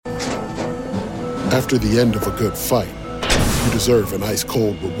After the end of a good fight, you deserve an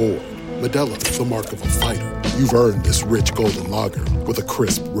ice-cold reward. Modelo is the mark of a fighter. You've earned this rich golden lager with a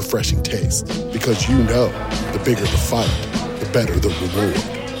crisp, refreshing taste. Because you know, the bigger the fight, the better the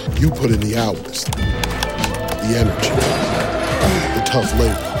reward. You put in the hours, the energy, the tough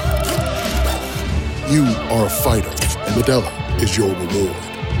labor. You are a fighter, and Modelo is your reward.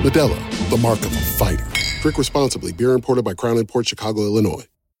 Modelo, the mark of a fighter. Drink responsibly. Beer imported by Crown Imports, Chicago, Illinois.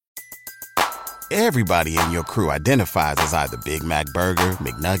 Everybody in your crew identifies as either Big Mac Burger,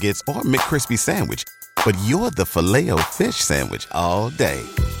 McNuggets, or McCrispy Sandwich. But you're the Filet-O-Fish Sandwich all day.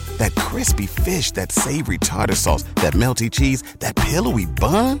 That crispy fish, that savory tartar sauce, that melty cheese, that pillowy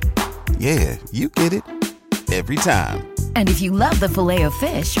bun. Yeah, you get it. Every time. And if you love the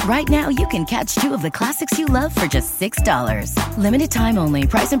Filet-O-Fish, right now you can catch two of the classics you love for just $6. Limited time only.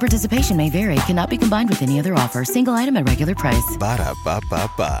 Price and participation may vary. Cannot be combined with any other offer. Single item at regular price.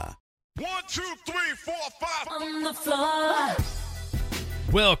 Ba-da-ba-ba-ba. 1, 2, 3, 4, 5 on the floor.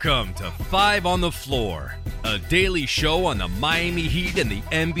 Welcome to Five on the Floor, a daily show on the Miami Heat and the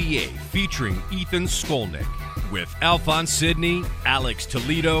NBA featuring Ethan Skolnick with Alphonse Sidney, Alex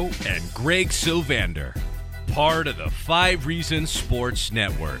Toledo, and Greg Sylvander. Part of the 5 Reasons Sports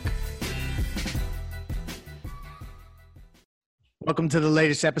Network. Welcome to the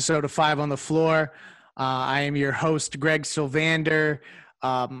latest episode of Five on the Floor. I am your host, Greg Sylvander.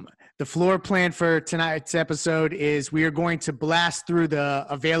 The floor plan for tonight's episode is we are going to blast through the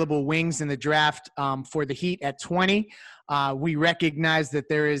available wings in the draft for the Heat at 20. We recognize that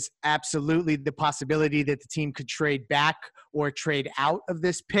there is absolutely the possibility that the team could trade back or trade out of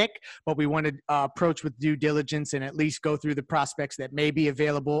this pick, but we want to approach with due diligence and at least go through the prospects that may be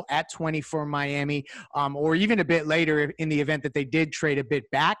available at 20 for Miami, or even a bit later in the event that they did trade a bit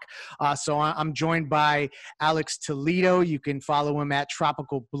back. So I'm joined by Alex Toledo. You can follow him at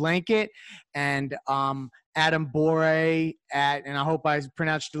Tropical Blanket, and Adam Bore and I hope I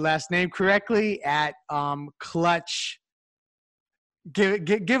pronounced the last name correctly, at Clutch.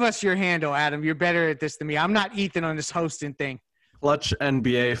 Give us your handle, Adam. You're better at this than me. I'm not Ethan on this hosting thing. Clutch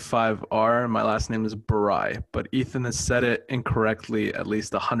NBA 5R. My last name is Barai, but Ethan has said it incorrectly at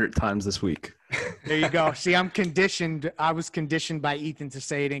least 100 times this week. There you go. See, I'm conditioned. I was conditioned by Ethan to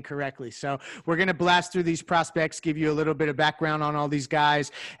say it incorrectly. So we're going to blast through these prospects, give you a little bit of background on all these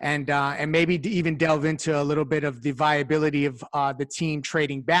guys, and maybe even delve into a little bit of the viability of the team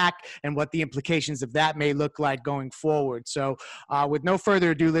trading back and what the implications of that may look like going forward. So with no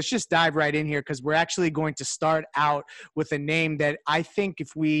further ado, let's just dive right in here, because we're actually going to start out with a name that I think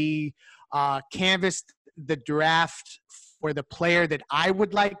if we canvassed the draft for the player that I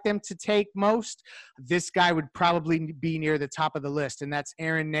would like them to take most, this guy would probably be near the top of the list, and that's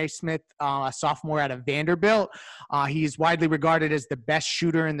Aaron Nesmith, a sophomore out of Vanderbilt. He's widely regarded as the best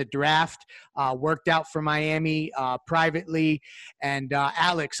shooter in the draft, worked out for Miami privately. And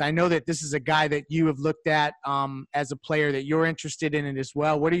Alex, I know that this is a guy that you have looked at as a player that you're interested in as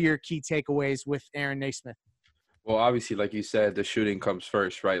well. What are your key takeaways with Aaron Nesmith? Well, obviously, like you said, the shooting comes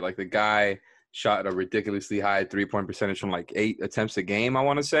first, right? Like the guy shot a ridiculously high 3-point percentage from like 8 attempts a game, I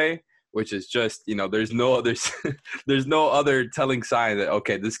want to say, which is just, there's no other there's no other telling sign that,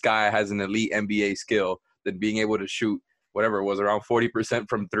 okay, this guy has an elite NBA skill than being able to shoot whatever it was, around 40%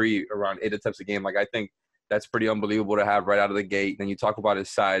 from 3, around 8 attempts a game. Like, I think that's pretty unbelievable to have right out of the gate. Then you talk about his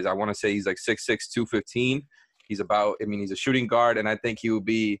size. I want to say he's like 6'6", 215. He's a shooting guard, and I think he would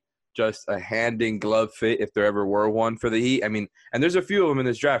be just a hand-in-glove fit if there ever were one for the Heat. And there's a few of them in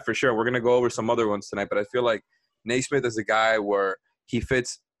this draft for sure. We're going to go over some other ones tonight, but I feel like Nesmith is a guy where he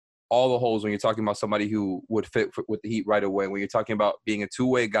fits all the holes when you're talking about somebody who would fit with the Heat right away. When you're talking about being a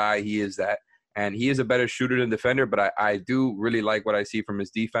two-way guy, he is that. And he is a better shooter than defender, but I do really like what I see from his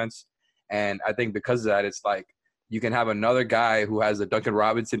defense. And I think because of that, it's like you can have another guy who has the Duncan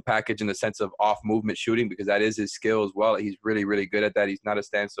Robinson package in the sense of off-movement shooting, because that is his skill as well. He's really, really good at that. He's not a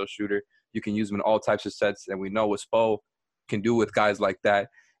standstill shooter. You can use him in all types of sets, and we know what Spo can do with guys like that.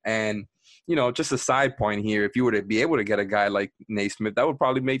 And, just a side point here, if you were to be able to get a guy like Nesmith, that would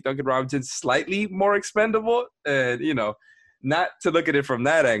probably make Duncan Robinson slightly more expendable. And, not to look at it from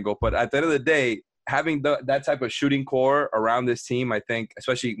that angle, but at the end of the day, having that type of shooting core around this team, I think,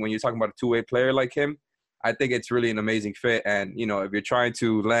 especially when you're talking about a two-way player like him, I think it's really an amazing fit. And, if you're trying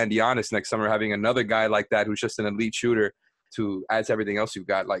to land Giannis next summer, having another guy like that who's just an elite shooter to add to everything else you've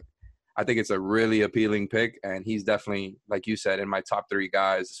got, like, I think it's a really appealing pick. And he's definitely, like you said, in my top 3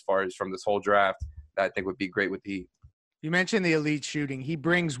 guys as far as from this whole draft that I think would be great with the Heat. You mentioned the elite shooting. He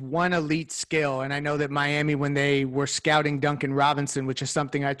brings one elite skill. And I know that Miami, when they were scouting Duncan Robinson, which is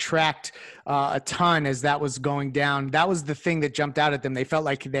something I tracked a ton as that was going down, that was the thing that jumped out at them. They felt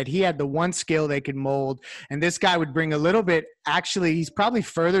like that he had the one skill they could mold. And this guy would bring a little bit. Actually, he's probably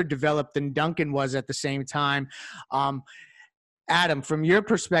further developed than Duncan was at the same time. Adam, from your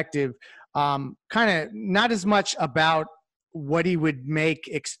perspective, kind of not as much about what he would make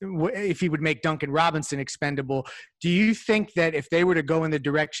if he would make Duncan Robinson expendable. Do you think that if they were to go in the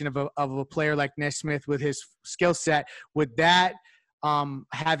direction of a player like Nesmith with his skill set, would that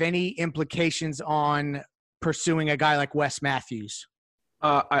have any implications on pursuing a guy like Wes Matthews?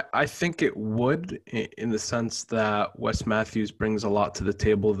 I think it would, in the sense that Wes Matthews brings a lot to the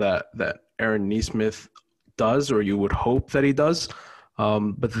table that Aaron Nesmith does, or you would hope that he does.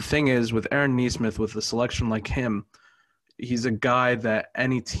 But the thing is, with Aaron Nesmith, with a selection like him, he's a guy that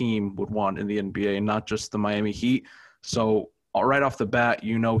any team would want in the NBA, not just the Miami Heat. So right off the bat,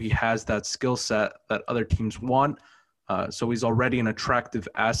 he has that skill set that other teams want. So he's already an attractive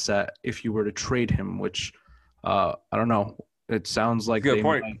asset if you were to trade him, which I don't know. It sounds like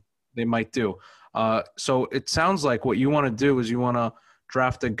they might do. So it sounds like what you want to do is you want to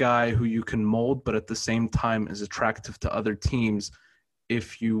draft a guy who you can mold, but at the same time is attractive to other teams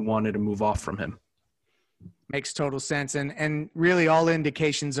if you wanted to move off from him. Makes total sense. And really all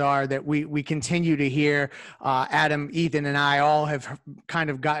indications are that we continue to hear Adam, Ethan, and I all have kind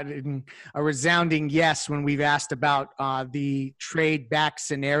of gotten a resounding yes when we've asked about the trade back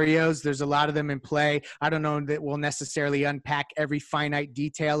scenarios. There's a lot of them in play. I don't know that we'll necessarily unpack every finite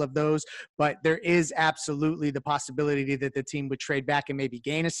detail of those, but there is absolutely the possibility that the team would trade back and maybe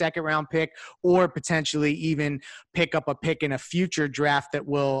gain a second round pick, or potentially even pick up a pick in a future draft that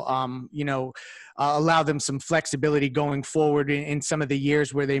will, allow them some flexibility going forward in some of the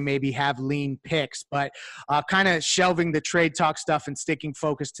years where they maybe have lean picks. But kind of shelving the trade talk stuff and sticking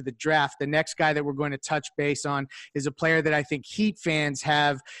focus to the draft, the next guy that we're going to touch base on is a player that I think Heat fans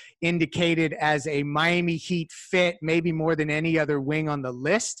have indicated as a Miami Heat fit, maybe more than any other wing on the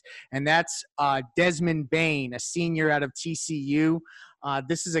list, and that's Desmond Bane, a senior out of TCU.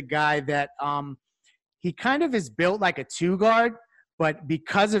 This is a guy that he kind of is built like a two guard, but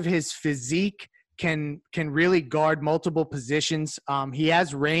because of his physique, can really guard multiple positions. He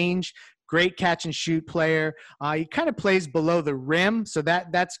has range, great catch and shoot player. He kind of plays below the rim, so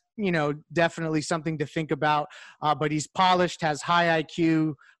that's definitely something to think about. But he's polished, has high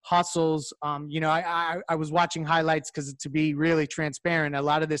IQ, hustles. I was watching highlights because, to be really transparent, a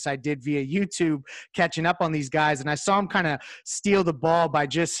lot of this I did via YouTube, catching up on these guys, and I saw him kind of steal the ball by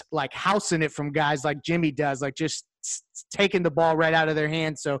just like housing it from guys like Jimmy does, like just taking the ball right out of their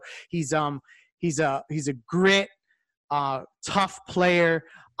hands. So he's a grit, tough player.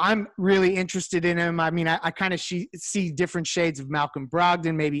 I'm really interested in him. I mean, I kind of see different shades of Malcolm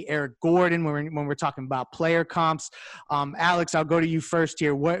Brogdon, maybe Eric Gordon when we're talking about player comps. Alex, I'll go to you first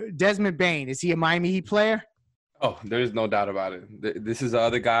here. Desmond Bane, is he a Miami Heat player? Oh, there's no doubt about it. This is the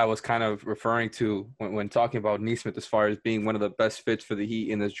other guy I was kind of referring to when talking about Nesmith, as far as being one of the best fits for the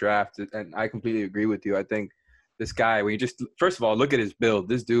Heat in this draft. And I completely agree with you. I think this guy, when you just – first of all, look at his build.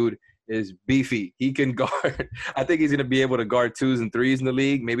 This dude is beefy. He can guard. I think he's going to be able to guard twos and threes in the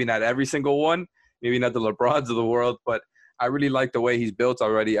league. Maybe not every single one. Maybe not the LeBrons of the world. But I really like the way he's built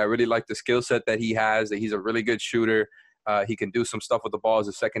already. I really like the skill set that he has, that he's a really good shooter. He can do some stuff with the ball as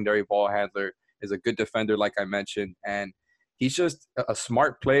a secondary ball handler, is a good defender, like I mentioned. And he's just a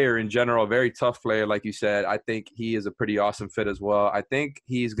smart player in general, a very tough player, like you said. I think he is a pretty awesome fit as well. I think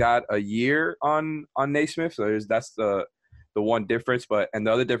he's got a year on Naismith, so that's the one difference. And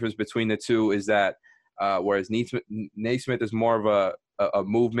the other difference between the two is that whereas Naismith is more of a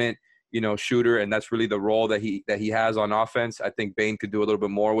movement, shooter, and that's really the role that he has on offense. I think Bane could do a little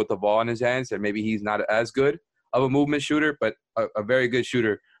bit more with the ball in his hands, and maybe he's not as good of a movement shooter, but a very good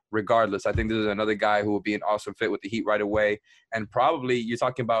shooter regardless. I think this is another guy who will be an awesome fit with the Heat right away. And probably you're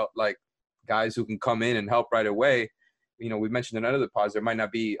talking about like guys who can come in and help right away. We mentioned in another pause, there might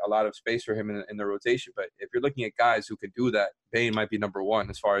not be a lot of space for him in the rotation, but if you're looking at guys who can do that, Bane might be number one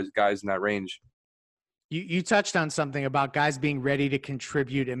as far as guys in that range. You touched on something about guys being ready to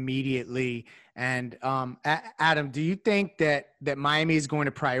contribute immediately. And Adam, do you think that Miami is going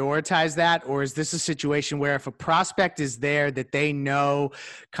to prioritize that? Or is this a situation where if a prospect is there that they know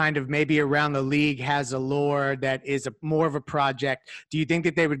kind of maybe around the league has a lore that is more of a project, do you think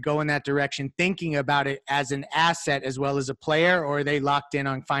that they would go in that direction thinking about it as an asset as well as a player? Or are they locked in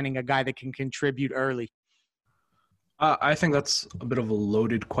on finding a guy that can contribute early? I think that's a bit of a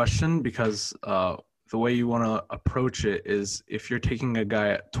loaded question because the way you want to approach it is if you're taking a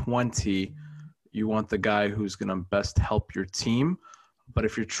guy at 20, You want the guy who's going to best help your team. But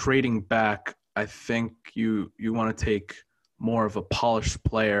if you're trading back, I think you want to take more of a polished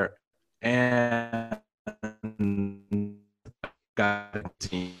player and guy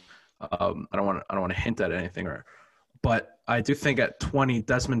team. I don't want to hint at anything, but I do think at 20,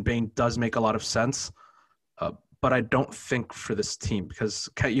 Desmond Bane does make a lot of sense. But I don't think for this team, because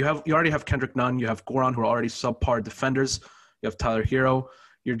you already have Kendrick Nunn, you have Goran, who are already subpar defenders, you have Tyler Hero.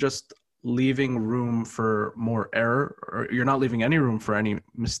 You're just leaving room for more error, or you're not leaving any room for any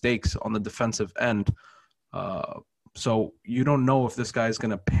mistakes on the defensive end. So you don't know if this guy is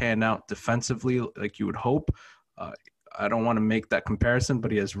going to pan out defensively like you would hope. I don't want to make that comparison,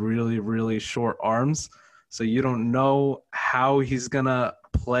 but he has really, really short arms. So you don't know how he's going to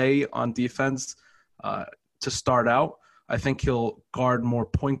play on defense to start out. I think he'll guard more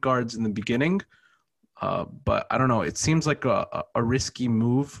point guards in the beginning. But I don't know. It seems like a risky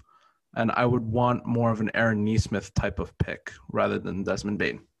move, and I would want more of an Aaron Nesmith type of pick rather than Desmond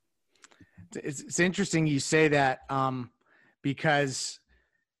Bane. It's interesting you say that because,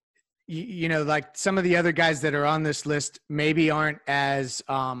 you know, like some of the other guys that are on this list maybe aren't as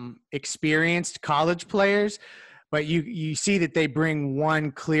experienced college players, but you see that they bring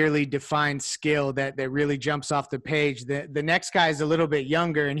one clearly defined skill that really jumps off the page. The next guy is a little bit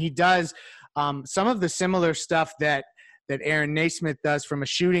younger, and he does some of the similar stuff that Aaron Nesmith does from a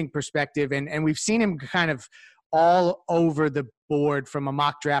shooting perspective. And we've seen him kind of all over the board from a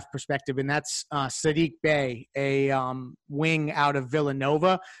mock draft perspective, and that's Saddiq Bey, a wing out of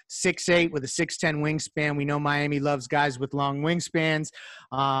Villanova, 6'8" with a 6'10" wingspan. We know Miami loves guys with long wingspans.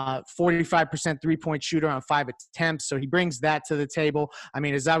 45% three-point shooter on 5 attempts, so he brings that to the table. I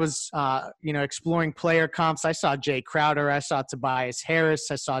mean, as I was exploring player comps, I saw Jay Crowder, I saw Tobias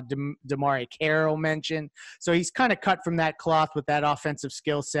Harris, I saw DeMarre Carroll mentioned. So he's kind of cut from that cloth with that offensive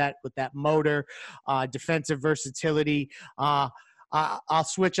skill set, with that motor, defensive versatility. I'll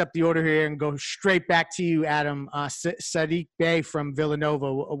switch up the order here and go straight back to you, Adam. Saddiq Bey from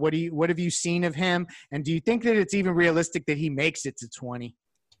Villanova. What have you seen of him? And do you think that it's even realistic that he makes it to 20?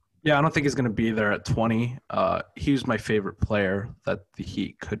 Yeah, I don't think he's going to be there at 20. He's my favorite player that the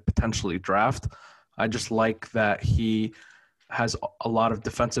Heat could potentially draft. I just like that he has a lot of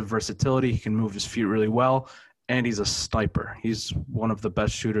defensive versatility. He can move his feet really well, and he's a sniper. He's one of the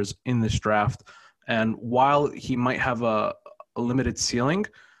best shooters in this draft. And while he might have a limited ceiling,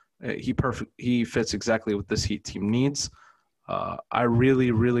 he fits exactly what this Heat team needs. I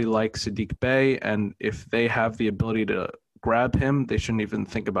really, really like Saddiq Bey, and if they have the ability to grab him, they shouldn't even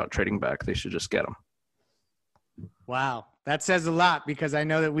think about trading back. They should just get him. Wow. That says a lot, because I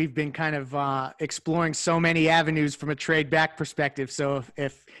know that we've been kind of exploring so many avenues from a trade back perspective. So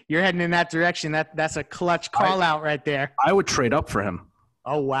if you're heading in that direction, that's a clutch call out right there. I would trade up for him.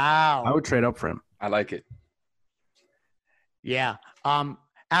 Oh, wow. I would trade up for him. I like it. Yeah.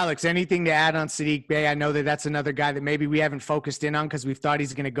 Alex, anything to add on Saddiq Bey? I know that that's another guy that maybe we haven't focused in on because we've thought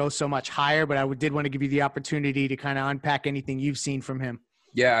he's going to go so much higher, but I did want to give you the opportunity to kind of unpack anything you've seen from him.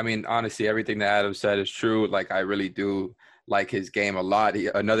 Yeah, I mean, honestly, everything that Adam said is true. Like, I really do like his game a lot.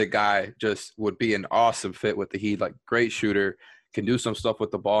 Another guy just would be an awesome fit with the Heat. Like, great shooter, can do some stuff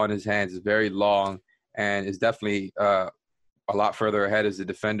with the ball in his hands, is very long, and is definitely a lot further ahead as a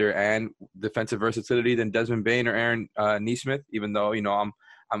defender and defensive versatility than Desmond Bane or Aaron Nesmith, even though, you know,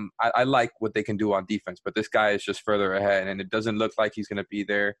 I like what they can do on defense, but this guy is just further ahead, and it doesn't look like he's going to be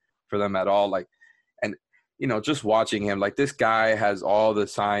there for them at all. Like, and, you know, just watching him, like, this guy has all the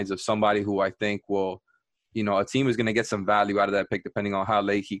signs of somebody who I think will, you know, a team is going to get some value out of that pick depending on how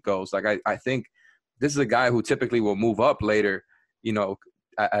late he goes. Like, I think this is a guy who typically will move up later, you know,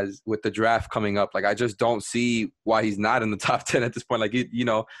 as with the draft coming up. Like, I just don't see why he's not in the top 10 at this point. Like, you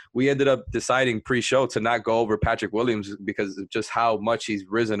know, we ended up deciding pre-show to not go over Patrick Williams because of just how much he's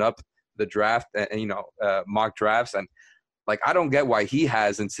risen up the draft and you know, mock drafts. And, like, I don't get why he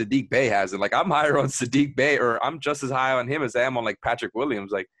has and Saddiq Bey hasn't. Like, I'm higher on Saddiq Bey, or I'm just as high on him as I am on, like, Patrick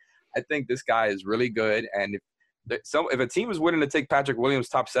Williams. Like, I think this guy is really good. And if a team is willing to take Patrick Williams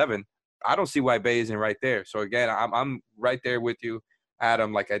top 7, I don't see why Bey isn't right there. So, again, I'm right there with you,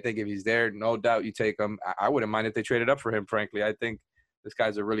 Adam. Like, I think if he's there, no doubt you take him. I wouldn't mind if they traded up for him, frankly. I think this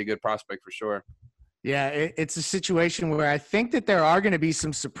guy's a really good prospect for sure. Yeah, it's a situation where I think that there are going to be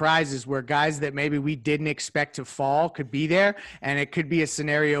some surprises where guys that maybe we didn't expect to fall could be there. And it could be a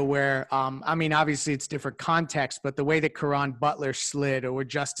scenario where, I mean, obviously it's different context, but the way that Caron Butler slid or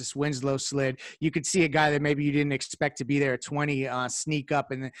Justice Winslow slid, you could see a guy that maybe you didn't expect to be there at 20 sneak up.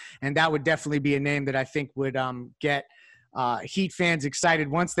 And that would definitely be a name that I think would get Heat fans excited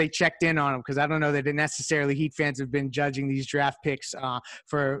once they checked in on him, because I don't know that necessarily Heat fans have been judging these draft picks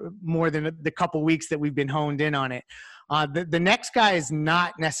for more than the couple weeks that we've been honed in on it. The next guy is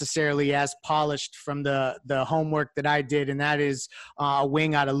not necessarily as polished from the homework that I did, and that is a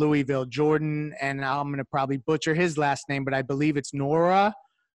wing out of Louisville, Jordan, and I'm going to probably butcher his last name, but I believe it's Nwora.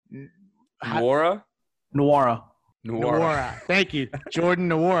 Nwora. Thank you, Jordan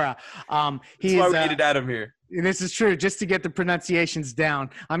Nwora. That's why we needed Adam here. This is true, just to get the pronunciations down.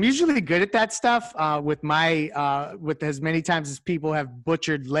 I'm usually good at that stuff with as many times as people have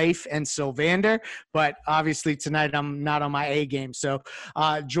butchered Leif and Sylvander, but obviously tonight I'm not on my A game. So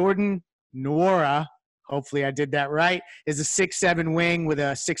Jordan Nwora, hopefully I did that right, is a 6'7" wing with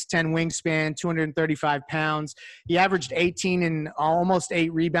a 6'10" wingspan, 235 pounds. He averaged 18 and almost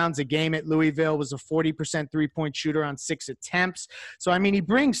 8 rebounds a game at Louisville, was a 40% three-point shooter on 6 attempts. So, I mean, he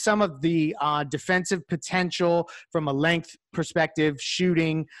brings some of the defensive potential from a length perspective,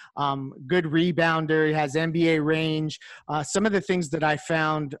 shooting, good rebounder. He has NBA range. Some of the things that I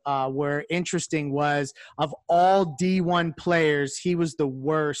found were interesting was, of all D1 players, he was the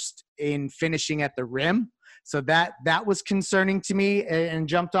worst in finishing at the rim. So that was concerning to me and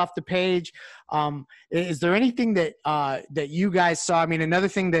jumped off the page. Is there anything that you guys saw? I mean, another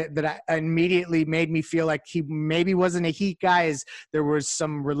thing that immediately made me feel like he maybe wasn't a Heat guy is there was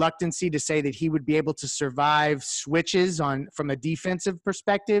some reluctancy to say that he would be able to survive switches from a defensive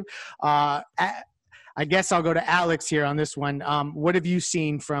perspective. I guess I'll go to Alex here on this one. What have you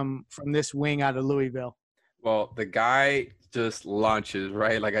seen from this wing out of Louisville? Well, the guy just launches,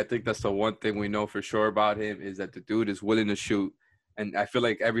 right? Like, I think that's the one thing we know for sure about him, is that the dude is willing to shoot. And I feel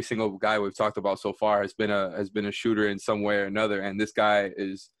like every single guy we've talked about so far has been a shooter in some way or another. And this guy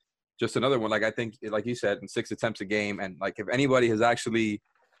is just another one. Like, I think, like you said, in 6 attempts a game. And like, if anybody has actually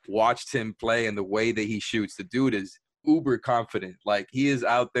watched him play and the way that he shoots, the dude is uber confident. Like, he is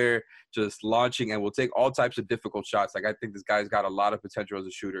out there just launching and will take all types of difficult shots. Like, I think this guy's got a lot of potential as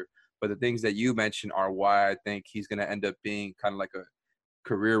a shooter. But the things that you mentioned are why I think he's going to end up being kind of like a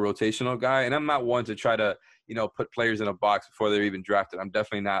career rotational guy. And I'm not one to try to, put players in a box before they're even drafted. I'm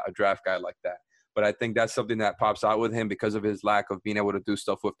definitely not a draft guy like that. But I think that's something that pops out with him because of his lack of being able to do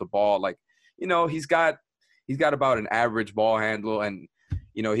stuff with the ball. Like, he's got about an average ball handle, and,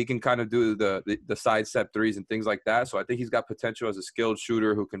 he can kind of do the side step threes and things like that. So I think he's got potential as a skilled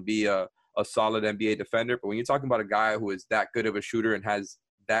shooter who can be a solid NBA defender. But when you're talking about a guy who is that good of a shooter and has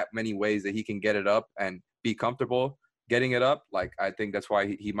that many ways that he can get it up and be comfortable getting it up, like, I think that's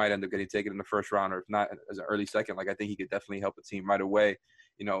why he might end up getting taken in the first round, or if not as an early second. Like, I think he could definitely help a team right away.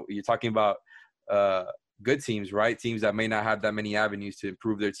 You're talking about good teams, right? Teams that may not have that many avenues to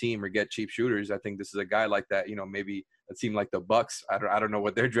improve their team or get cheap shooters. I think this is a guy like that. Maybe a team like the Bucks. I don't know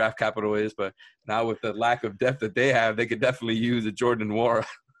what their draft capital is, but now with the lack of depth that they have, they could definitely use a Jordan Nwora.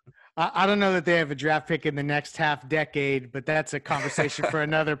 I don't know that they have a draft pick in the next half decade, but that's a conversation for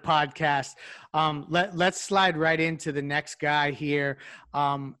another podcast. Let's slide right into the next guy here,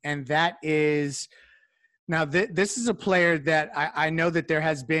 and that is – now, this is a player that I know that there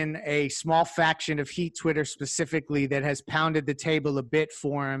has been a small faction of Heat Twitter specifically that has pounded the table a bit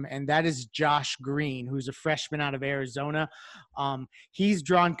for him, and that is Josh Green, who's a freshman out of Arizona. He's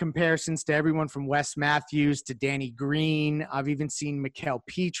drawn comparisons to everyone from Wes Matthews to Danny Green. I've even seen Mikael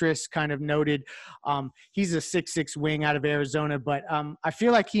Pietrus kind of noted. He's a 6'6" wing out of Arizona, but I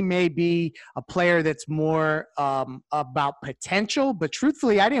feel like he may be a player that's more about potential, but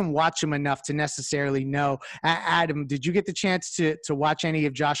truthfully, I didn't watch him enough to necessarily know. Adam, did you get the chance to watch any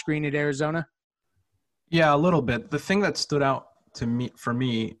of Josh Green at Arizona? Yeah, a little bit. The thing that stood out for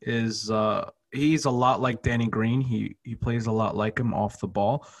me is he's a lot like Danny Green. He plays a lot like him off the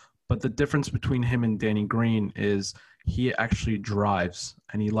ball, but the difference between him and Danny Green is he actually drives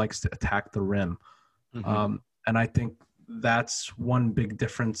and he likes to attack the rim. Mm-hmm. And I think that's one big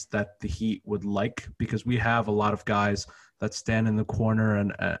difference that the Heat would like, because we have a lot of guys that stand in the corner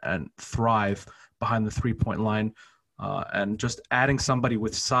and thrive behind the three-point line, and just adding somebody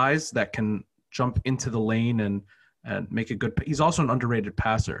with size that can jump into the lane and make a good – he's also an underrated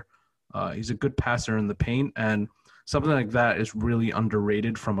passer. He's a good passer in the paint, and something like that is really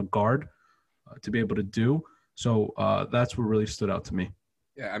underrated from a guard to be able to do. So that's what really stood out to me.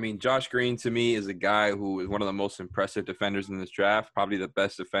 Yeah, I mean, Josh Green to me is a guy who is one of the most impressive defenders in this draft, probably the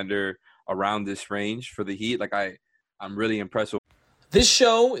best defender around this range for the Heat. Like, I'm really impressed with. This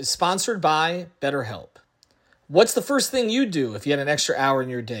show is sponsored by BetterHelp. What's the first thing you do if you had an extra hour in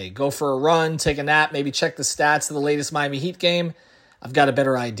your day? Go for a run, take a nap, maybe check the stats of the latest Miami Heat game? I've got a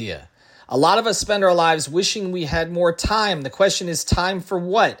better idea. A lot of us spend our lives wishing we had more time. The question is, time for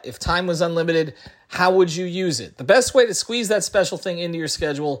what? If time was unlimited, How would you use it? The best way to squeeze that special thing into your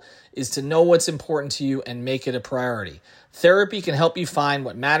schedule is to know what's important to you and make it a priority. Therapy can help you find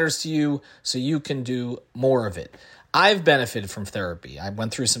what matters to you so you can do more of it. I've benefited from therapy. I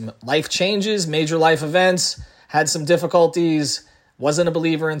went through some life changes, major life events, had some difficulties, wasn't a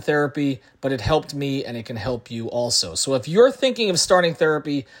believer in therapy, but it helped me and it can help you also. So if you're thinking of starting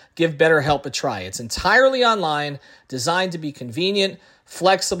therapy, give BetterHelp a try. It's entirely online, designed to be convenient,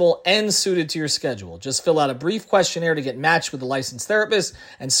 flexible, and suited to your schedule. Just fill out a brief questionnaire to get matched with a licensed therapist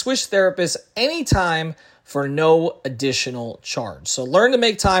and switch therapists anytime for no additional charge. So learn to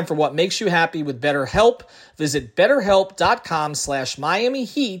make time for what makes you happy with BetterHelp. Visit betterhelp.com/Miami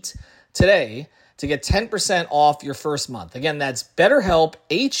Heat today to get 10% off your first month. Again, that's BetterHelp,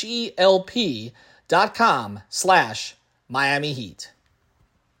 HELP.com/Miami Heat.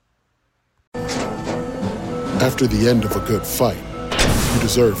 After the end of a good fight, you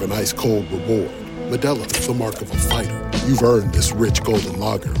deserve an ice-cold reward. Modelo is the mark of a fighter. You've earned this rich golden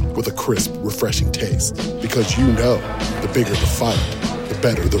lager with a crisp, refreshing taste. Because you know, the bigger the fight, the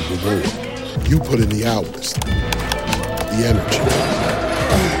better the reward. You put in the hours, the energy,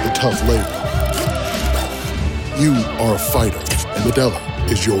 the tough labor. You are a fighter, and Modelo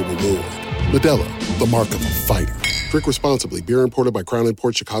is your reward. Modelo, the mark of a fighter. Drink responsibly. Beer imported by Crown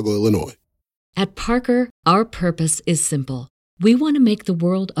Imports, Chicago, Illinois. At Parker, our purpose is simple. We want to make the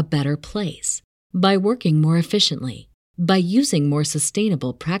world a better place. By working more efficiently, by using more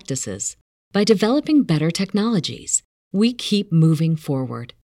sustainable practices, by developing better technologies, we keep moving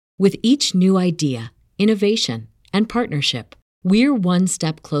forward. With each new idea, innovation, and partnership, we're one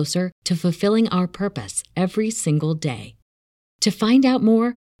step closer to fulfilling our purpose every single day. To find out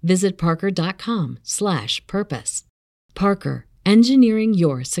more, visit parker.com/purpose. Parker, engineering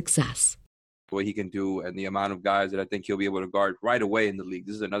your success. What he can do and the amount of guys that I think he'll be able to guard right away in the league.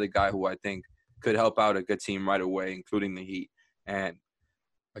 This is another guy who I think could help out a good team right away, including the Heat. And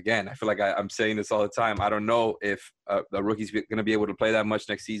again, I feel like I'm saying this all the time. I don't know if the rookie's going to be able to play that much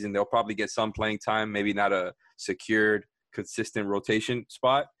next season. They'll probably get some playing time, maybe not a secured, consistent rotation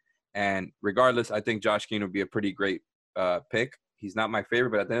spot. And regardless, I think Josh Green would be a pretty great pick. He's not my favorite,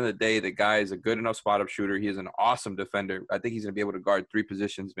 but at the end of the day, the guy is a good enough spot-up shooter. He is an awesome defender. I think he's going to be able to guard 3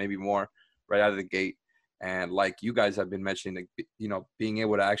 positions, maybe more, right out of the gate. And like you guys have been mentioning, being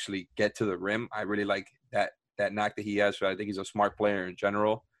able to actually get to the rim, I really like that knack that he has. So I think he's a smart player in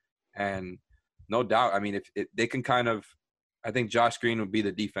general. And no doubt, I mean, if they can I think Josh Green would be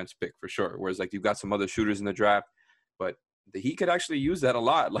the defense pick for sure. Whereas like you've got some other shooters in the draft, but the Heat could actually use that a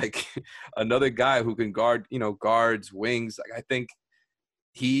lot. Like another guy who can guard, guards, wings. Like I think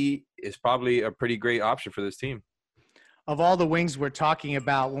he is probably a pretty great option for this team. Of all the wings we're talking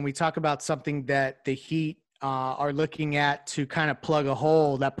about, when we talk about something that the Heat are looking at to kind of plug a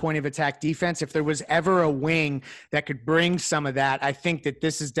hole, that point of attack defense, if there was ever a wing that could bring some of that, I think that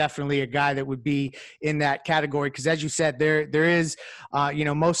this is definitely a guy that would be in that category. Because as you said, there is,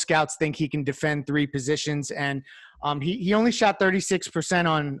 most scouts think he can defend 3 positions, and he only shot 36%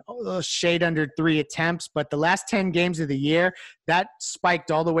 on shade under 3 attempts, but the last 10 games of the year, that spiked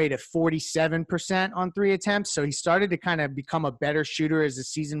all the way to 47% on 3 attempts. So he started to kind of become a better shooter as the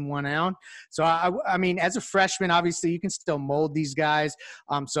season went on. So, I mean, as a freshman, obviously you can still mold these guys.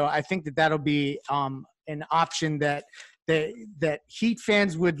 So I think that that'll be an option that Heat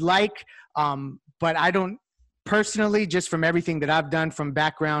fans would like, but I don't – personally, just from everything that I've done from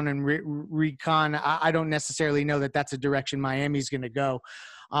background and recon, I don't necessarily know that that's a direction Miami's going to go.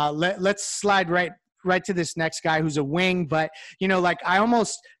 Let's slide right to this next guy who's a wing. But, I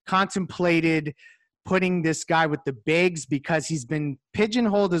almost contemplated putting this guy with the bigs because he's been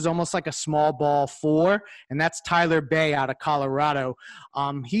pigeonholed as almost like a small ball 4, and that's Tyler Bay out of Colorado.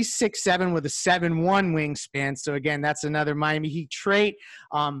 He's 6'7" with a 7'1" wingspan. So, again, that's another Miami Heat trait.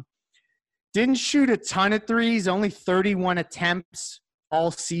 Didn't shoot a ton of threes, only 31 attempts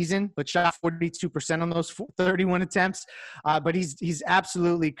all season, but shot 42% on those 31 attempts. But he's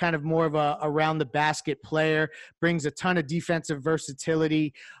absolutely kind of more of a around the basket player, brings a ton of defensive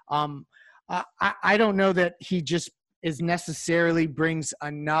versatility. I don't know that he just is necessarily brings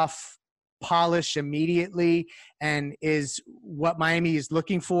enough polish immediately and is what Miami is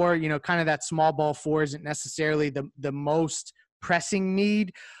looking for. Kind of that small ball 4 isn't necessarily the most pressing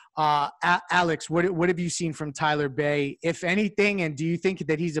need. Alex, what have you seen from Tyler Bay, if anything, and do you think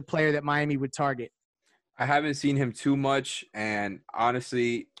that he's a player that Miami would target? I haven't seen him too much, and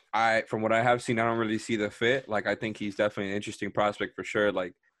honestly, from what I have seen, I don't really see the fit. Like, I think he's definitely an interesting prospect for sure.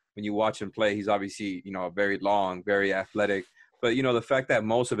 Like, when you watch him play, he's obviously, very long, very athletic. But, the fact that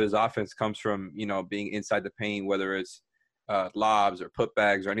most of his offense comes from, being inside the paint, whether it's, lobs or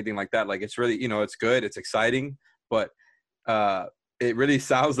putbacks or anything like that. Like, it's really, it's good. It's exciting. But it really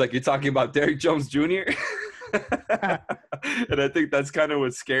sounds like you're talking about Derrick Jones Jr. And I think that's kind of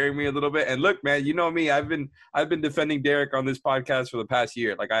what's scaring me a little bit. And look, man, you know me, I've been defending Derrick on this podcast for the past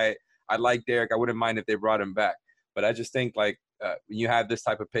year. Like, I like Derrick. I wouldn't mind if they brought him back. But I just think, like, when you have this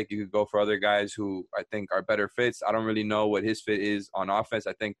type of pick, you could go for other guys who I think are better fits. I don't really know what his fit is on offense.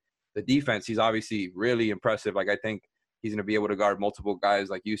 I think the defense, he's obviously really impressive. Like, I think he's going to be able to guard multiple guys.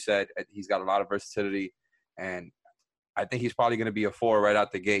 Like you said, he's got a lot of versatility. And I think he's probably going to be a 4 right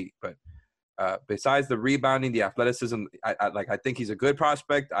out the gate. But besides the rebounding, the athleticism, I think he's a good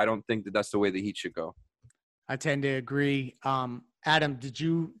prospect. I don't think that that's the way the Heat should go. I tend to agree. Adam, did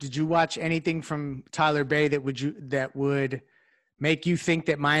you watch anything from Tyler Bey that would make you think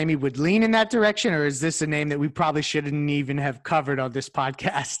that Miami would lean in that direction, or is this a name that we probably shouldn't even have covered on this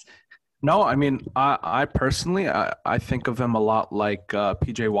podcast? No, I mean, I personally, I think of him a lot like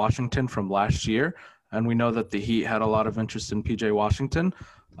P.J. Washington from last year, and we know that the Heat had a lot of interest in P.J. Washington.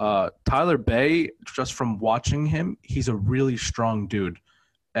 Tyler Bey, just from watching him, he's a really strong dude,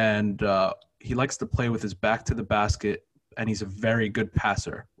 and he likes to play with his back to the basket, and he's a very good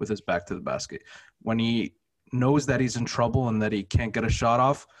passer with his back to the basket. When he knows that he's in trouble and that he can't get a shot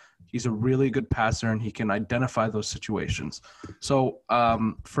off, he's a really good passer, and he can identify those situations. So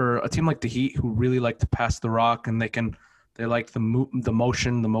for a team like the Heat, who really like to pass the rock and they like the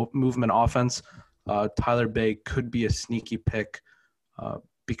motion, the movement offense, Tyler Bey could be a sneaky pick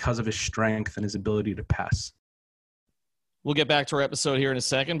because of his strength and his ability to pass. We'll get back to our episode here in a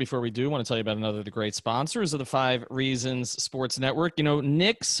second. Before we do, I want to tell you about another of the great sponsors of the 5 Reasons Sports Network. You know,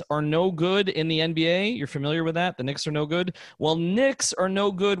 Knicks are no good in the NBA. You're familiar with that? The Knicks are no good? Well, Knicks are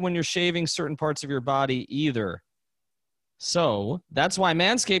no good when you're shaving certain parts of your body either. So that's why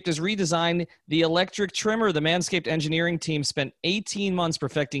Manscaped has redesigned the electric trimmer. The Manscaped engineering team spent 18 months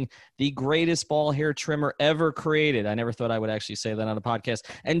perfecting the greatest ball hair trimmer ever created. I never thought I would actually say that on a podcast.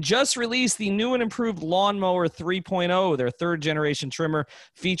 And just released the new and improved Lawnmower 3.0. Their 3rd-generation trimmer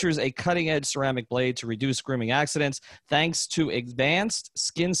features a cutting-edge ceramic blade to reduce grooming accidents thanks to advanced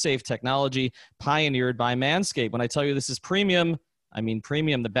skin-safe technology pioneered by Manscaped. When I tell you this is premium, I mean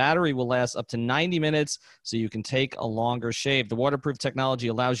premium. The battery will last up to 90 minutes, so you can take a longer shave. The waterproof technology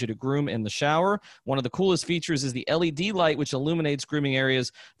allows you to groom in the shower. One of the coolest features is the LED light, which illuminates grooming areas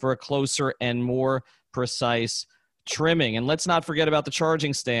for a closer and more precise trimming. And let's not forget about the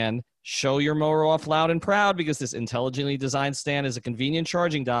charging stand. Show your mower off loud and proud, because this intelligently designed stand is a convenient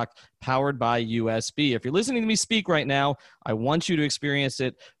charging dock powered by USB. If you're listening to me speak right now, I want you to experience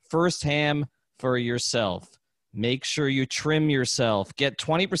it firsthand for yourself. Make sure you trim yourself. Get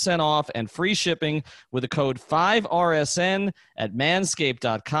 20% off and free shipping with the code 5RSN at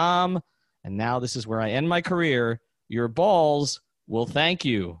manscaped.com. And now this is where I end my career. Your balls will thank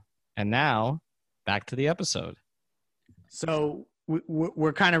you. And now back to the episode. So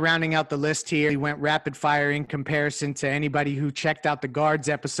we're kind of rounding out the list here. We went rapid fire in comparison to anybody who checked out the guards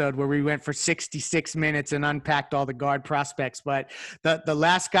episode, where we went for 66 minutes and unpacked all the guard prospects. But the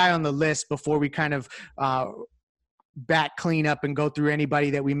last guy on the list, before we kind of back clean up and go through anybody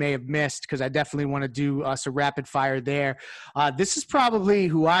that we may have missed, because I definitely want to do some rapid fire there. This is probably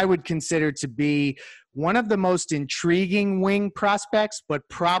who I would consider to be one of the most intriguing wing prospects, but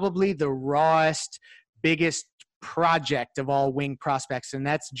probably the rawest, biggest project of all wing prospects, and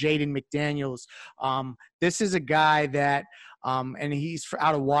that's Jaden McDaniels. This is a guy that, and he's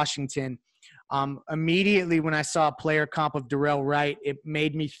out of Washington. Immediately when I saw a player comp of Darrell Wright, it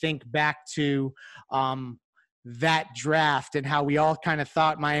made me think back to that draft and how we all kind of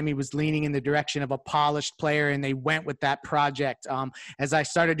thought Miami was leaning in the direction of a polished player, and they went with that project. As I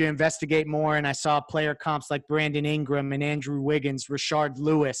started to investigate more and I saw player comps like Brandon Ingram and Andrew Wiggins, Rashard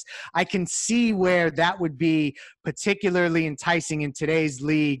Lewis, I can see where that would be particularly enticing in today's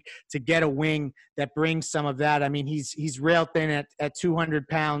league to get a wing that brings some of that. I mean, he's rail thin at 200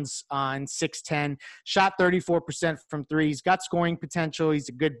 pounds and 6'10", shot 34% from three. He's got scoring potential. He's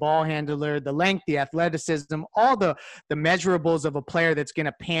a good ball handler, the length, the athleticism, all the measurables of a player that's going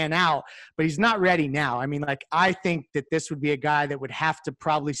to pan out, but he's not ready now. I mean, like, I think that this would be a guy that would have to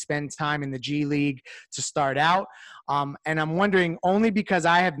probably spend time in the G League to start out. And I'm wondering, only because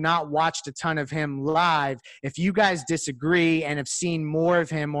I have not watched a ton of him live, if you guys disagree and have seen more of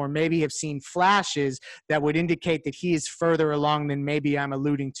him, or maybe have seen flashes that would indicate that he is further along than maybe I'm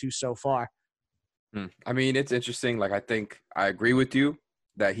alluding to so far. I mean, it's interesting. Like, I think I agree with you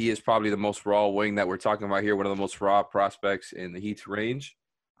that he is probably the most raw wing that we're talking about here, one of the most raw prospects in the Heat's range.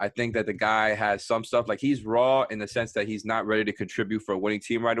 I think that the guy has some stuff. Like, he's raw in the sense that he's not ready to contribute for a winning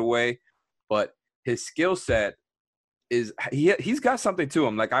team right away, but his skill set is he's got something to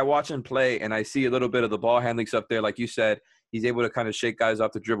him. Like I watch him play and I see a little bit of the ball handling stuff there. Like you said, he's able to kind of shake guys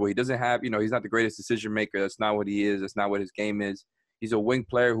off the dribble. He doesn't have, he's not the greatest decision maker. That's not what he is. That's not what his game is. He's a wing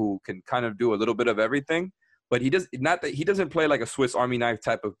player who can kind of do a little bit of everything, but he doesn't play like a Swiss Army knife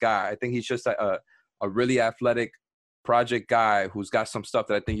type of guy. I think he's just a really athletic project guy who's got some stuff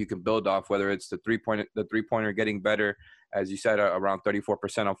that I think you can build off, whether it's the three-pointer getting better, as you said, around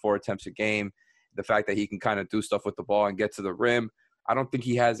 34% on 4 attempts a game, the fact that he can kind of do stuff with the ball and get to the rim. I don't think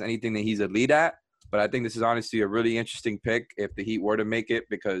he has anything that he's elite at, but I think this is honestly a really interesting pick if the Heat were to make it,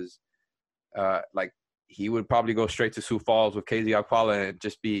 because he would probably go straight to Sioux Falls with KZ Okpala and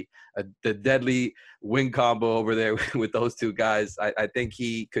just be the deadly wing combo over there with those two guys. I think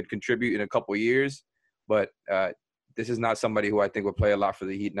he could contribute in a couple of years, but this is not somebody who I think will play a lot for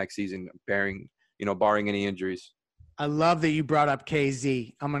the Heat next season, barring any injuries. I love that you brought up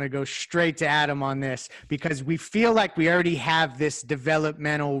KZ. I'm going to go straight to Adam on this because we feel like we already have this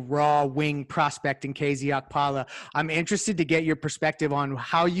developmental raw wing prospect in KZ Okpala. I'm interested to get your perspective on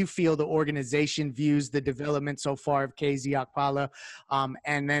how you feel the organization views the development so far of KZ Okpala,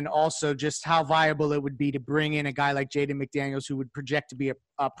 and then also just how viable it would be to bring in a guy like Jaden McDaniels who would project to be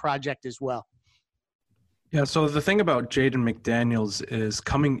a project as well. Yeah, so the thing about Jaden McDaniels is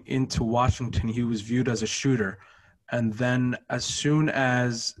coming into Washington, he was viewed as a shooter. And then as soon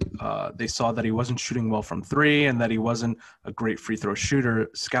as they saw that he wasn't shooting well from three and that he wasn't a great free throw shooter,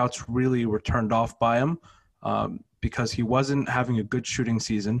 scouts really were turned off by him because he wasn't having a good shooting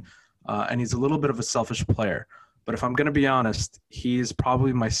season, and he's a little bit of a selfish player. But if I'm going to be honest, he's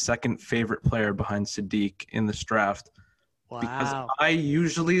probably my second favorite player behind Sadiq in this draft. Wow. Because I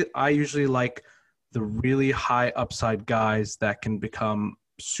usually like the really high upside guys that can become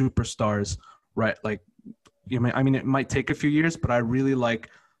superstars, right? Like, I mean, it might take a few years, but I really like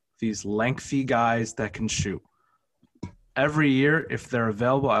these lengthy guys that can shoot. Every year, if they're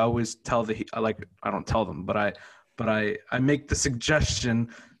available, I always tell I don't tell them, but I make the suggestion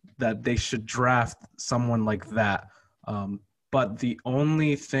that they should draft someone like that. But the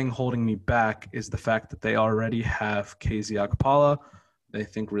only thing holding me back is the fact that they already have KZ Okpala. They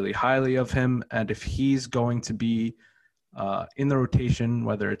think really highly of him, and if he's going to be in the rotation,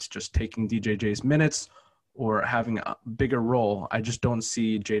 whether it's just taking DJJ's minutes or having a bigger role, I just don't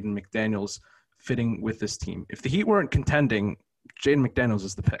see Jaden McDaniels fitting with this team. If the Heat weren't contending, Jaden McDaniels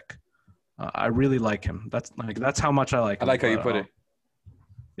is the pick. I really like him. That's how much I like him. I like how you put it.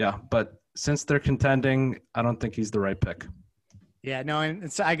 Yeah, but since they're contending, I don't think he's the right pick. Yeah, no,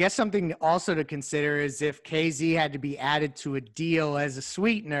 and so I guess something also to consider is if KZ had to be added to a deal as a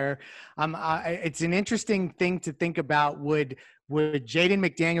sweetener, it's an interesting thing to think about. Would Jaden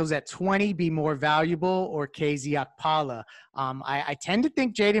McDaniels at 20 be more valuable or KZ Okpala? I tend to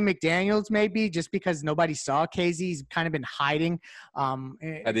think Jaden McDaniels maybe just because nobody saw KZ. He's kind of been hiding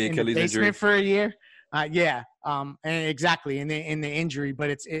at the Achilles basement injury for a year. And exactly in the injury. But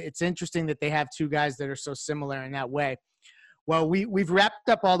it's interesting that they have two guys that are so similar in that way. Well, we've wrapped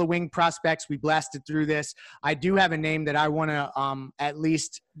up all the wing prospects. We blasted through this. I do have a name that I want to at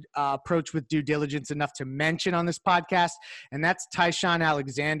least approach with due diligence enough to mention on this podcast, and that's Ty-Shon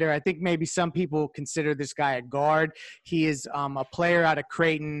Alexander. I think maybe some people consider this guy a guard. He is a player out of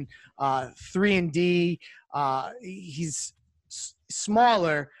Creighton, 3-and-D. He's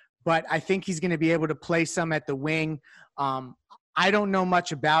smaller, but I think he's going to be able to play some at the wing. I don't know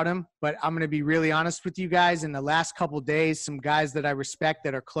much about him, but I'm going to be really honest with you guys. In the last couple of days, some guys that I respect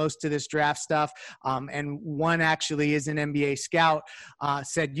that are close to this draft stuff, and one actually is an NBA scout,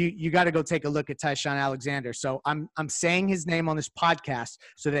 said, you got to go take a look at Ty-Shon Alexander. So I'm saying his name on this podcast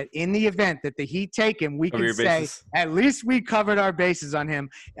so that in the event that the Heat take him, we can say at least we covered our bases on him.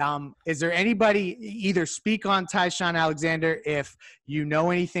 Is there anybody either speak on Ty-Shon Alexander if you know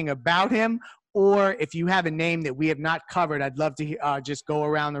anything about him, or if you have a name that we have not covered? I'd love to just go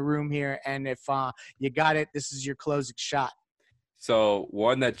around the room here, and if you got it, this is your closing shot. So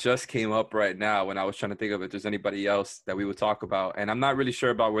one that just came up right now when I was trying to think of if there's anybody else that we would talk about, and I'm not really sure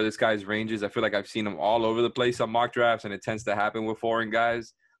about where this guy's range is. I feel like I've seen him all over the place on mock drafts, and it tends to happen with foreign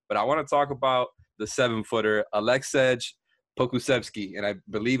guys. But I want to talk about the 7-footer, Aleksej Pokusevski, and I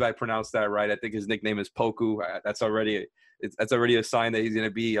believe I pronounced that right. I think his nickname is Poku. That's already a sign that he's going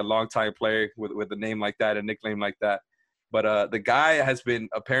to be a long-time player with a name like that, a nickname like that. But the guy has been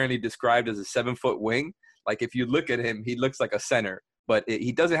apparently described as a 7-foot wing. Like, if you look at him, he looks like a center, but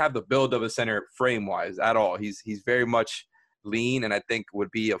he doesn't have the build of a center frame-wise at all. He's very much lean, and I think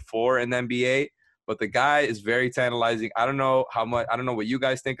would be a 4 in the NBA. But the guy is very tantalizing. I don't know what you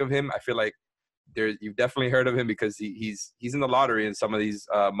guys think of him. I feel like you've definitely heard of him because he's in the lottery in some of these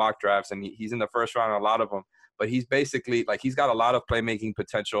mock drafts, and he's in the first round in a lot of them. but he's basically like he's got a lot of playmaking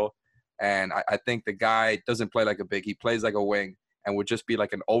potential. And I think the guy doesn't play like a big. He plays like a wing and would just be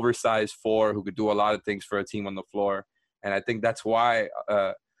like an oversized 4 who could do a lot of things for a team on the floor. And I think that's why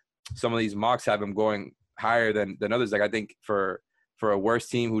some of these mocks have him going higher than others. Like I think for a worse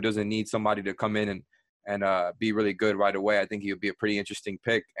team who doesn't need somebody to come in and be really good right away, I think he would be a pretty interesting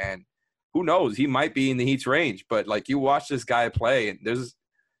pick. And who knows, he might be in the Heat's range. But like you watch this guy play, and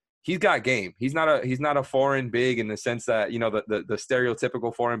he's got game. He's not a foreign big in the sense that, you know, the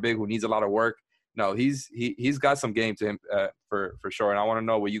stereotypical foreign big who needs a lot of work. No, he's got some game to him for sure. And I want to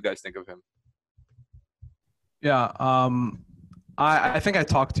know what you guys think of him. Yeah, I think I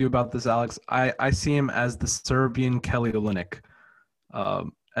talked to you about this, Alex. I see him as the Serbian Kelly Olynyk.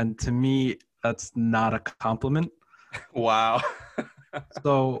 And to me, that's not a compliment. Wow.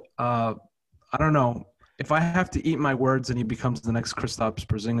 So I don't know. If I have to eat my words and he becomes the next Kristaps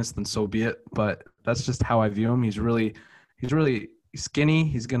Porzingis, then so be it. But that's just how I view him. He's really skinny.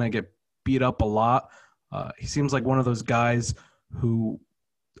 He's going to get beat up a lot. He seems like one of those guys who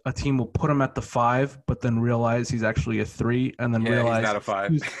a team will put him at the 5, but then realize he's actually a 3, and then realize he's not a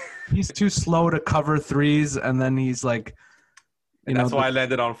 5. He's too slow to cover threes, and then he's like, that's why I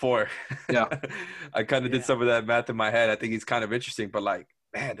landed on 4. Yeah. I kind of did some of that math in my head. I think he's kind of interesting, but like,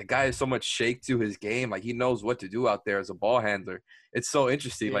 man, the guy has so much shake to his game. Like he knows what to do out there as a ball handler. It's so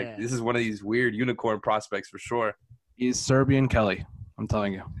interesting. Yeah. Like this is one of these weird unicorn prospects for sure. He's Serbian Kelly. I'm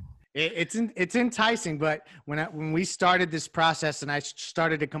telling you. It's enticing, but when we started this process and I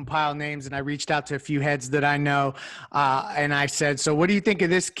started to compile names and I reached out to a few heads that I know, and I said, so what do you think of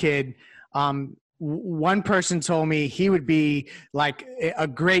this kid? One person told me he would be like a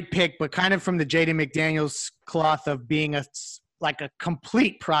great pick, but kind of from the Jaden McDaniels cloth of being like a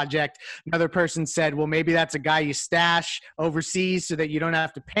complete project. Another person said, well, maybe that's a guy you stash overseas so that you don't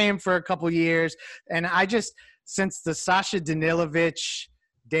have to pay him for a couple years. And I just, since the Sasha Danilovic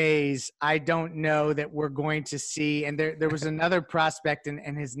days, I don't know that we're going to see. And there was another prospect,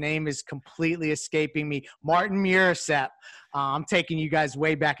 and his name is completely escaping me, Martin Murasep. I'm taking you guys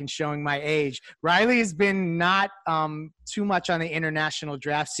way back and showing my age. Riley has been not too much on the international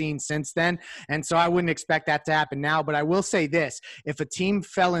draft scene since then, and so I wouldn't expect that to happen now. But I will say this. If a team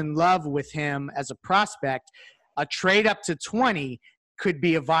fell in love with him as a prospect, a trade up to 20 could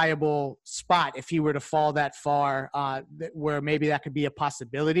be a viable spot if he were to fall that far, where maybe that could be a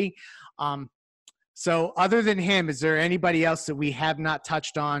possibility. So other than him, is there anybody else that we have not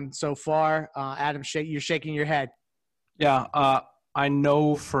touched on so far? Adam, you're shaking your head. Yeah, I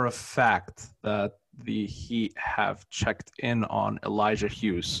know for a fact that the Heat have checked in on Elijah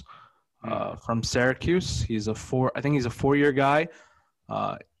Hughes from Syracuse. He's I think he's a 4-year guy.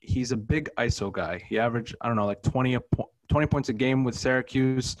 He's a big ISO guy. He averaged, I don't know, like 20 points a game with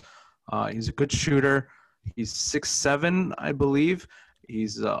Syracuse. He's a good shooter. He's 6'7", I believe.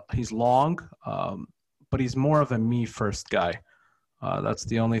 He's long, but he's more of a me-first guy. That's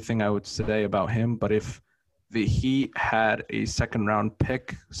the only thing I would say about him. But if the Heat had a second-round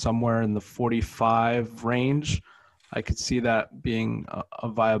pick somewhere in the 45 range, I could see that being a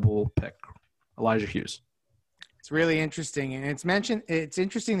viable pick. Elijah Hughes. It's really interesting, and it's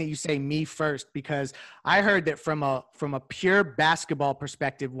interesting that you say me first, because I heard that from a pure basketball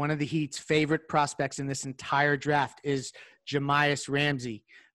perspective, one of the Heat's favorite prospects in this entire draft is Jahmias Ramsey,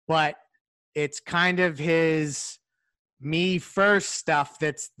 but it's kind of his me first stuff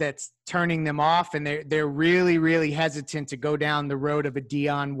that's turning them off, and they're really, really hesitant to go down the road of a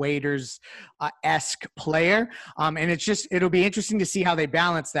Dion Waiters esque player. And it'll be interesting to see how they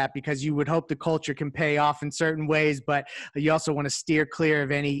balance that, because you would hope the culture can pay off in certain ways, but you also want to steer clear of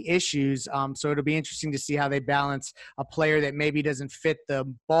any issues. So it'll be interesting to see how they balance a player that maybe doesn't fit the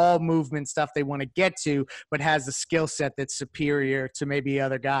ball movement stuff they want to get to, but has a skill set that's superior to maybe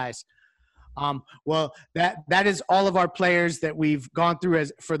other guys. Well, that is all of our players that we've gone through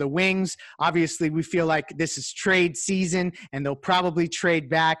as for the Wings. Obviously, we feel like this is trade season, and they'll probably trade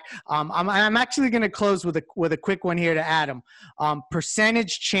back. I'm actually going to close with a quick one here to Adam.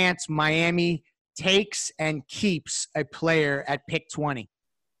 Percentage chance Miami takes and keeps a player at pick 20.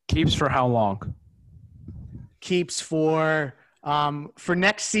 Keeps for how long? Keeps for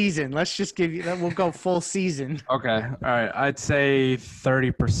next season. Let's just we'll go full season. Okay. All right. I'd say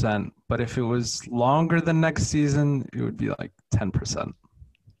 30%, but if it was longer than next season, it would be like 10%.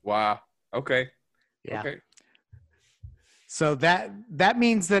 Wow. Okay. Yeah. Okay. So that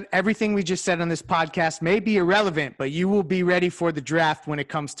means that everything we just said on this podcast may be irrelevant, but you will be ready for the draft when it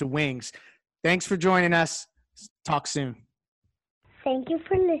comes to Wings. Thanks for joining us. Talk soon. Thank you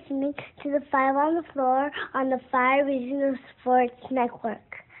for listening to the 5 on the Floor on the 5 Regional Sports Network.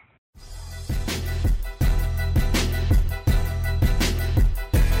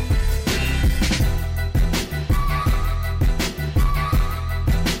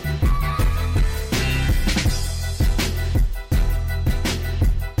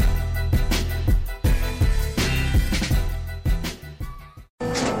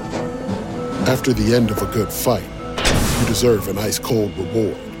 After the end of a good fight, you deserve an ice-cold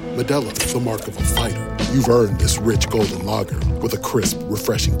reward. Modelo, the mark of a fighter. You've earned this rich golden lager with a crisp,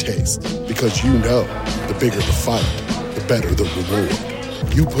 refreshing taste. Because you know, the bigger the fight, the better the reward.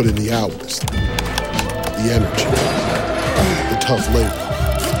 You put in the hours, the energy, the tough labor.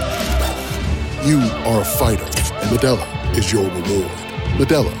 You are a fighter, and Modelo is your reward.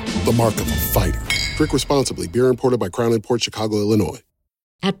 Modelo, the mark of a fighter. Drink responsibly. Beer imported by Crown Imports, Chicago, Illinois.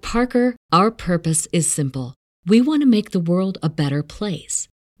 At Parker, our purpose is simple. We want to make the world a better place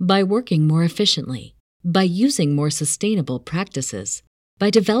by working more efficiently, by using more sustainable practices,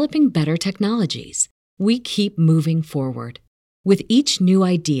 by developing better technologies. We keep moving forward. With each new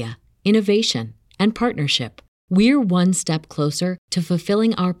idea, innovation, and partnership, we're one step closer to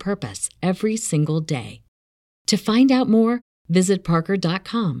fulfilling our purpose every single day. To find out more, visit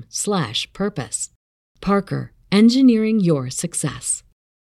parker.com/purpose. Parker, engineering your success.